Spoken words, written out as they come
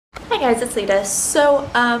Hi guys, it's Leda. So,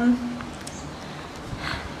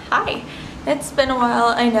 hi. It's been a while,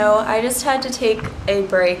 I know. I just had to take a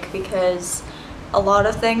break because a lot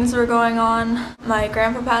of things were going on. My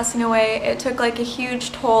grandpa passing away, it took like a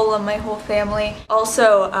huge toll on my whole family.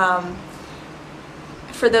 Also,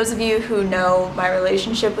 for those of you who know my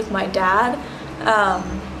relationship with my dad,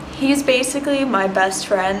 he's basically my best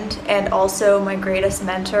friend and also my greatest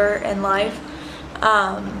mentor in life.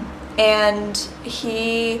 And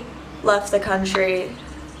he left the country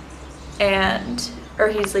or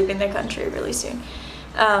he's leaving the country really soon,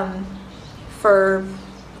 for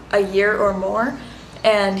a year or more,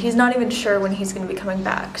 and he's not even sure when he's going to be coming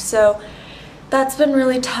back. So that's been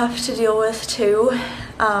really tough to deal with too,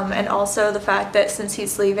 and also the fact that since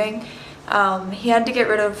he's leaving, he had to get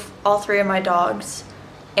rid of all 3 of my dogs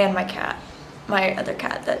and my cat, my other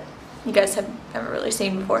cat that you guys have never really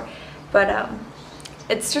seen before. But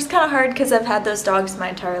it's just kind of hard because I've had those dogs my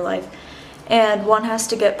entire life, and one has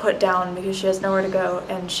to get put down because she has nowhere to go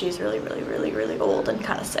and she's really old and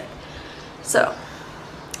kind of sick. So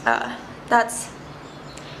I'm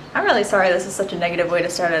really sorry this is such a negative way to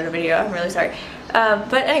start out a video. I'm really sorry.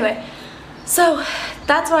 But anyway, so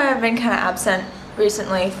that's why I've been kind of absent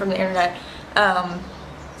recently from the internet,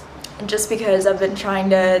 just because I've been trying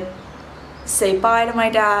to say bye to my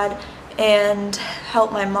dad and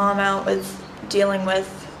help my mom out with dealing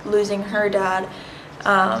with losing her dad.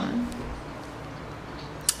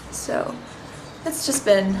 So it's just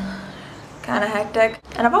been kind of hectic.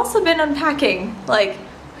 And I've also been unpacking, like,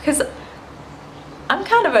 because I'm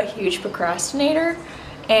kind of a huge procrastinator,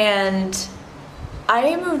 and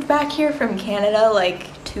I moved back here from Canada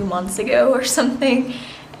like 2 months ago or something,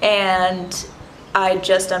 and I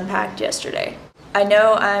just unpacked yesterday. I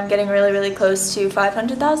know I'm getting really close to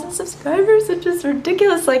 500,000 subscribers, which is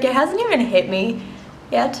ridiculous. Like, it hasn't even hit me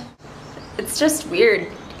yet. It's just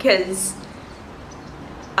weird because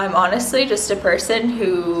I'm honestly just a person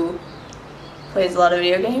who plays a lot of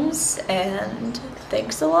video games and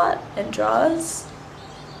thinks a lot and draws,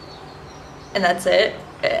 and that's it.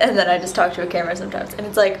 And then I just talk to a camera sometimes, and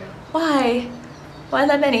it's like, why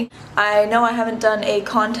that many? I know I haven't done a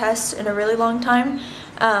contest in a really long time,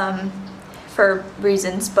 for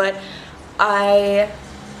reasons, but I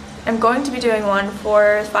am going to be doing one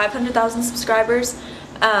for 500,000 subscribers,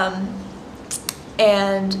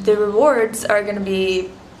 and the rewards are going to be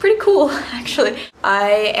pretty cool, actually.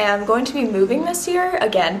 I am going to be moving this year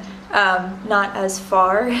again, not as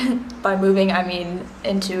far. By moving I mean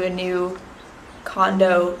into a new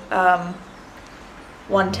condo,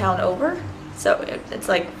 1 town over, so it's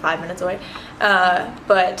like 5 minutes away,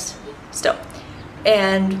 but still.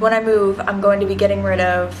 And when I move, I'm going to be getting rid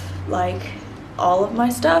of like all of my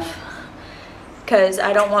stuff because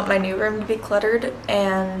I don't want my new room to be cluttered,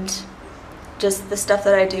 and just the stuff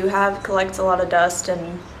that I do have collects a lot of dust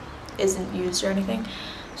and isn't used or anything.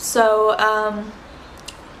 So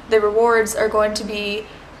the rewards are going to be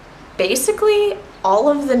basically all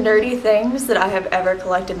of the nerdy things that I have ever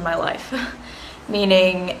collected in my life.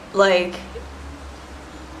 Meaning, like,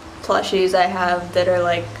 plushies I have that are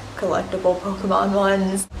like collectible Pokemon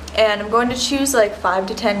ones, and I'm going to choose like 5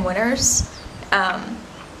 to 10 winners.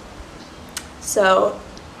 So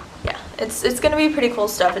yeah, it's gonna be pretty cool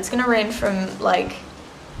stuff. It's gonna range from like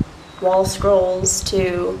wall scrolls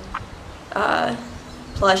to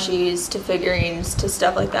plushies to figurines to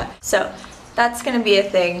stuff like that. So that's gonna be a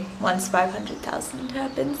thing once 500,000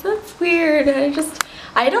 happens. That's weird.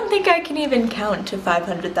 I don't think I can even count to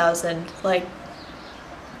 500,000. Like,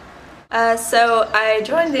 so I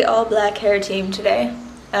joined the all black hair team today.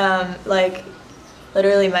 Like,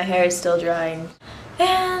 literally my hair is still drying.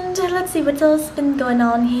 And let's see what's else been going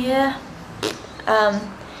on here.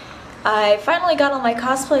 I finally got all my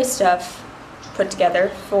cosplay stuff put together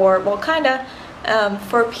for, well, kinda,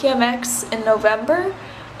 for PMX in November.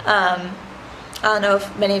 I don't know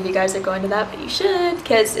if many of you guys are going to that, but you should,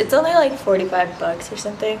 because it's only like 45 bucks or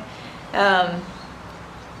something.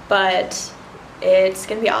 But it's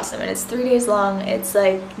gonna be awesome, and it's 3 days long. It's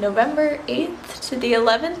like November 8th to the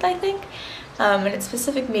 11th, I think. And it's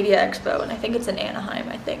Pacific Media Expo, and I think it's in Anaheim,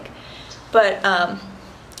 I think. But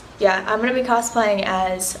yeah, I'm gonna be cosplaying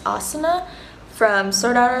as Asuna from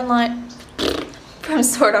Sword Art Online.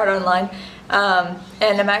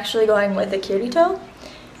 And I'm actually going with a Kirito,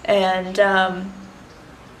 and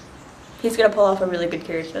he's gonna pull off a really good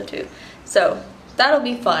Kirito too. So that'll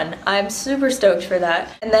be fun. I'm super stoked for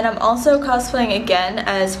that. And then I'm also cosplaying again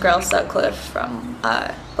as Grell Sutcliffe from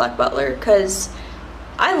Black Butler, because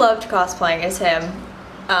I loved cosplaying as him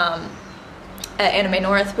at Anime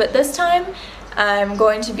North, but this time I'm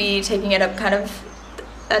going to be taking it up kind of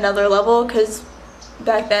another level, because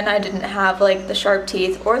back then I didn't have like the sharp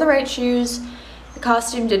teeth or the right shoes. The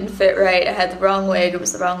costume didn't fit right. I had the wrong wig, it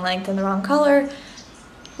was the wrong length and the wrong color,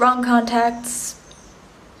 wrong contacts,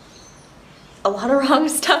 a lot of wrong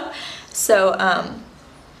stuff. So I'm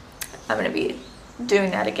gonna be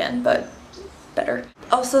doing that again, but better.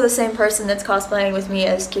 Also, the same person that's cosplaying with me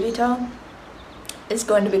as Kirito is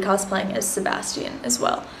going to be cosplaying as Sebastian as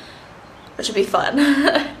well, which will be fun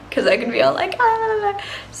because I can be all like, ah.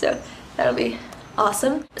 So that'll be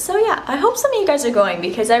awesome. So yeah, I hope some of you guys are going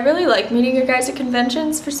because I really like meeting you guys at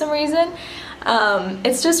conventions for some reason.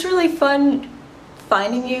 It's just really fun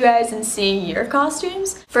finding you guys and seeing your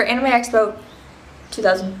costumes. For Anime Expo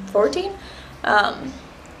 2014,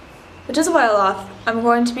 which is a while off, I'm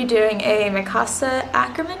going to be doing a Mikasa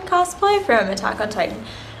Ackerman cosplay from Attack on Titan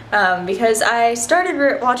because I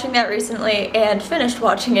started watching that recently and finished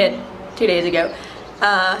watching it 2 days ago.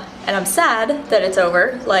 And I'm sad that it's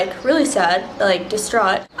over, like really sad, like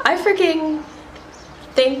distraught. I freaking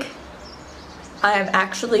think I am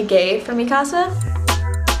actually gay for Mikasa.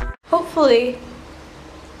 Hopefully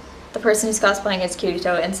the person who's cosplaying as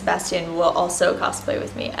Kirito and Sebastian will also cosplay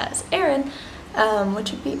with me as Eren,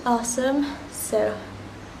 which would be awesome. So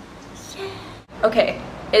yeah. Okay,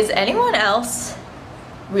 is anyone else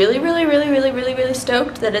really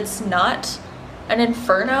stoked that it's not an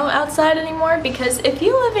inferno outside anymore? Because if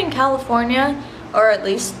you live in California, or at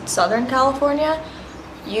least Southern California,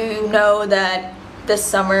 you know that this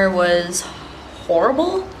summer was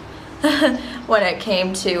horrible when it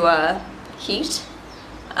came to heat.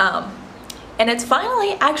 And it's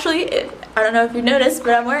finally, actually, I don't know if you noticed,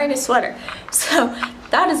 but I'm wearing a sweater. So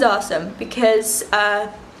that is awesome because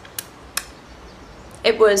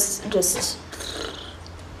it was just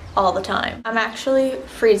all the time. I'm actually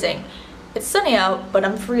freezing. It's sunny out, but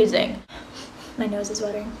I'm freezing. My nose is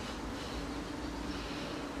watering.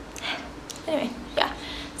 Anyway, yeah.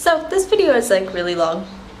 So this video is like really long,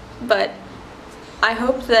 but I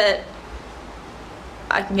hope that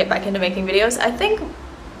I can get back into making videos. I think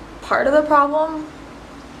part of the problem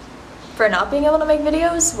for not being able to make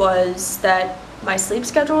videos was that my sleep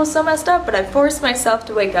schedule was so messed up, but I forced myself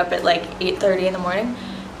to wake up at like 8:30 in the morning.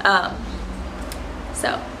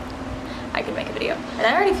 So I could make a video, and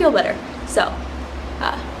I already feel better. So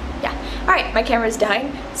yeah. Alright, my camera's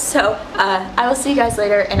dying, so I will see you guys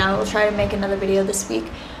later, and I will try to make another video this week.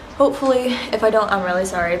 Hopefully, if I don't, I'm really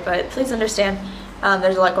sorry, but please understand,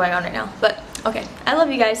 there's a lot going on right now. But okay, I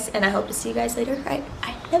love you guys, and I hope to see you guys later. Alright,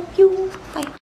 I love you. Bye.